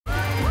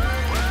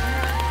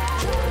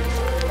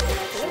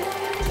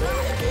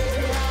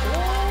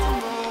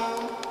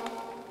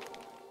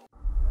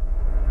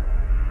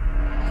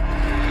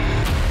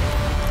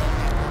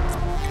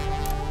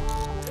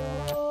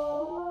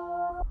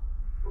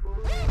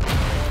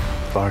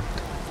Bart,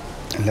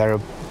 Lara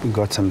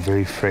got some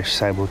very fresh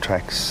sable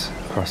tracks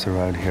across the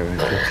road here. It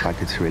looks like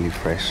it's really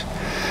fresh.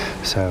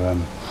 So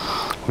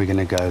we're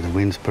going to go. The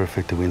wind's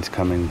perfect. The wind's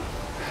coming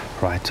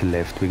right to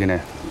left. We're going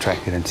to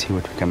track it and see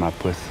what we come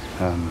up with.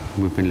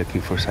 We've been looking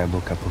for sable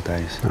a couple of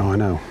days. Oh, I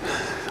know.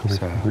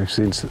 So we've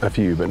seen a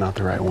few, but not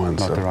the right one.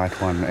 Not the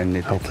right one, and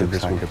it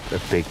looks like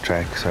a big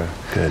track. So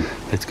good.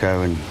 Let's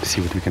go and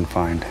see what we can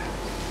find.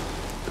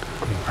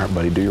 All right,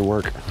 buddy, do your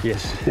work.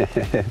 Yes.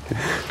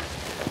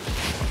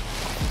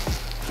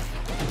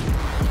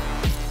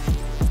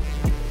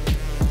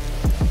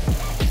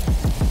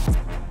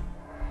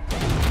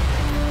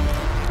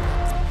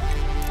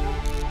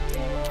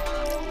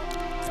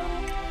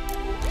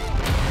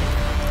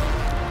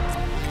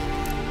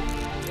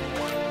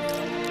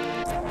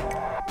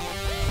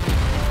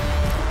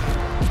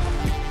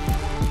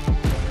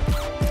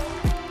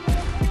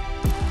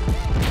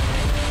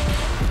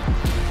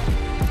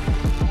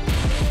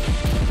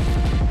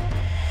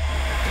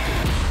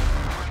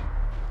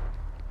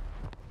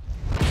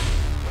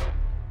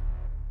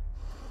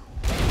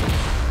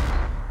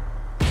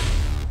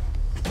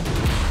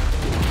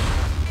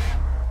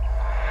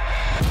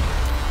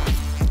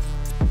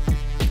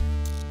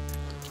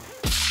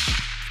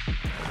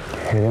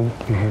 Hit him,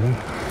 you hit him.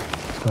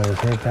 He's got his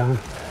head down.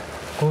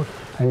 Good.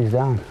 And he's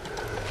down.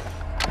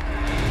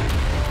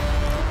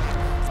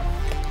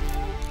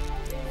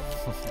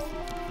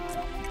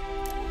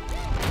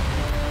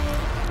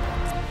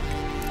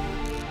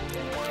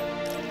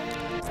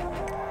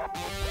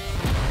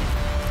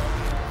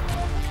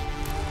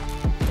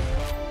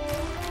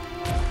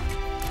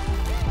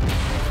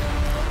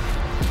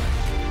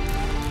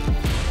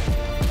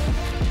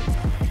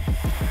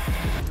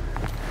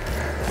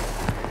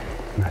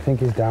 I think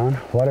he's down.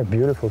 What a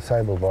beautiful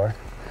sable, Bart.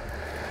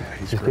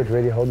 Yeah, just great. Get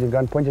ready, hold your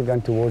gun, point your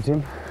gun towards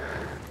him.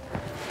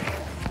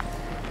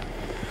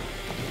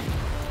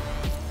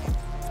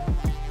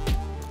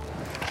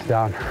 He's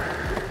down.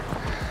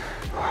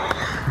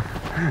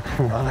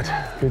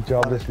 Good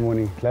job this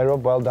morning. Lara,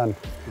 well done.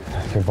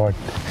 Okay, Bart,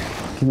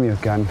 give me your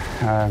gun.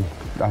 I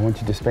want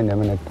you to spend a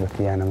minute with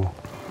the animal.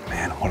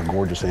 Man, what a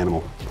gorgeous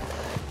animal.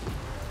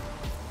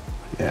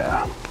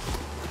 Yeah.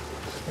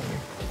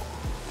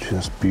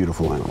 Just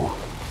beautiful animal.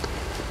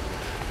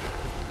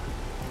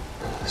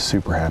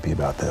 Super happy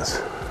about this.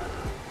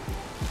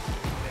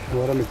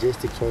 What a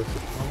majestic trophy.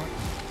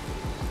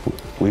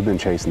 We've been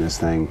chasing this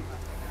thing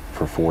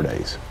for 4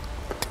 days.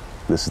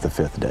 This is the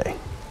 5th day,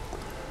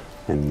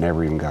 and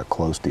never even got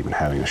close to even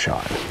having a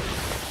shot.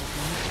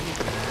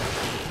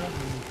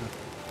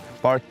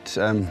 Bart,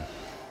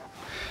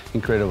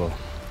 incredible.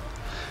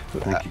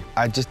 Thank you.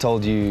 I just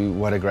told you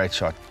what a great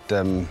shot.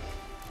 Tell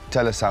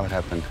us how it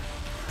happened.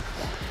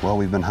 Well,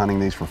 we've been hunting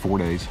these for 4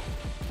 days.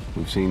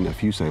 We've seen a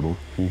few sable,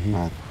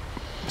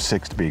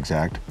 6 to be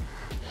exact.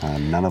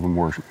 None of them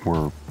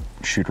were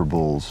shooter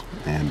bulls,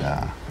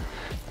 and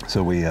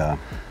so we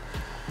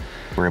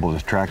were able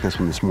to track this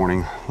one this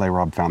morning.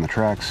 Rob found the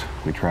tracks.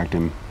 We tracked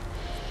him.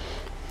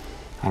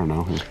 I don't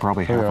know. It was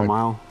probably half a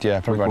mile.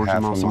 Yeah, probably about half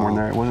a mile. Somewhere in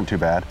there. It wasn't too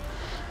bad,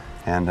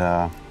 and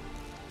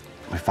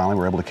we finally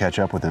were able to catch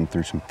up with him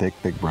through some thick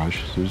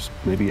brush. So it was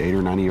maybe 80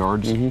 or 90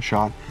 yards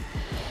shot.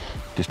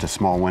 Just a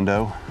small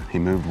window. He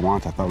moved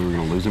once. I thought we were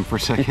going to lose him for a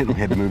second. We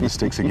had to move the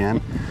sticks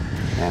again.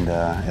 And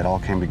it all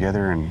came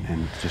together,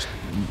 and just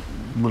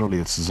literally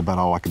this is about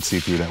all I could see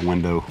through that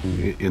window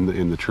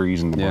in the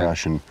trees and the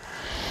brush. And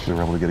we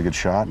were able to get a good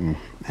shot, and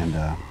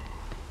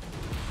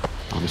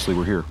obviously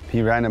we're here.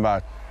 He ran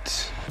about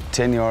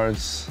 10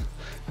 yards.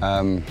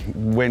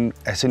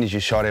 As soon as you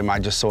shot him, I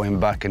just saw him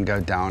buck and go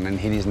down and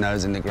hit his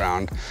nose in the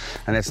ground.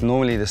 And it's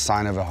normally the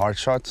sign of a hard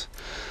shot.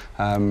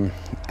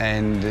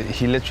 And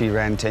he literally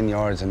ran 10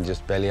 yards and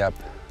just belly up.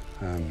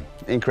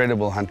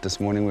 Incredible hunt this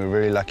morning. We were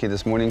very lucky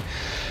this morning.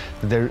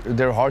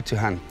 They're hard to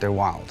hunt. They're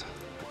wild.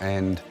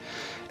 And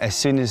as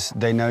soon as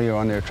they know you're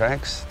on their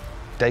tracks,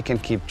 they can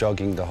keep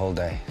jogging the whole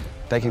day.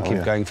 They can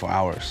keep going for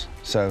hours.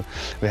 So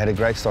we had a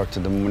great start to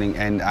the morning,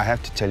 and I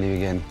have to tell you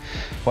again,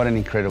 what an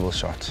incredible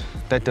shot.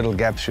 That little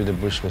gap through the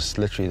bush was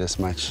literally this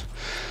much.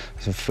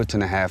 It's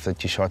 1.5 feet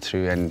that you shot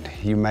through, and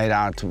you made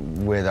out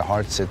where the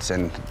heart sits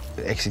and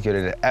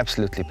executed an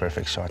absolutely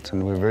perfect shot.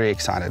 And we're very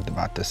excited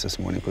about this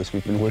morning because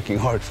we've been working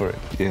hard for it.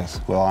 Yes,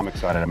 well, I'm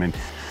excited. I mean,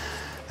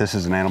 this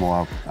is an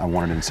animal I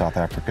wanted in South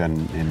Africa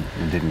and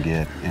didn't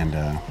get, and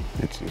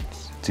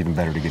it's even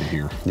better to get it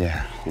here.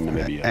 Yeah. In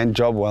Namibia. And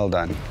job well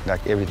done.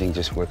 Like, everything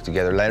just worked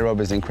together.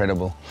 Rob is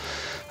incredible.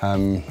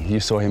 You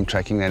saw him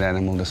tracking that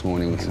animal this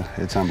morning.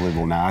 It's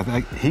unbelievable. Now, I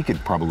think he could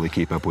probably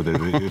keep up with it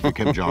if it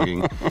kept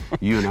jogging.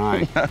 You and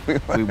I,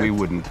 we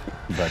wouldn't.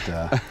 But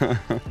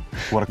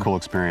what a cool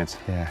experience.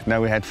 Yeah. No,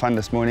 we had fun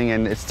this morning,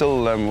 and it's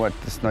still,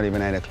 it's not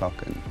even 8 o'clock.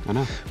 I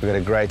know. We got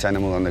a great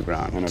animal on the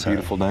ground. And a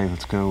beautiful day.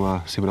 Let's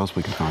go see what else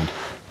we can find.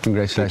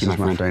 Congratulations,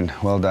 my friend.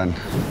 Well done.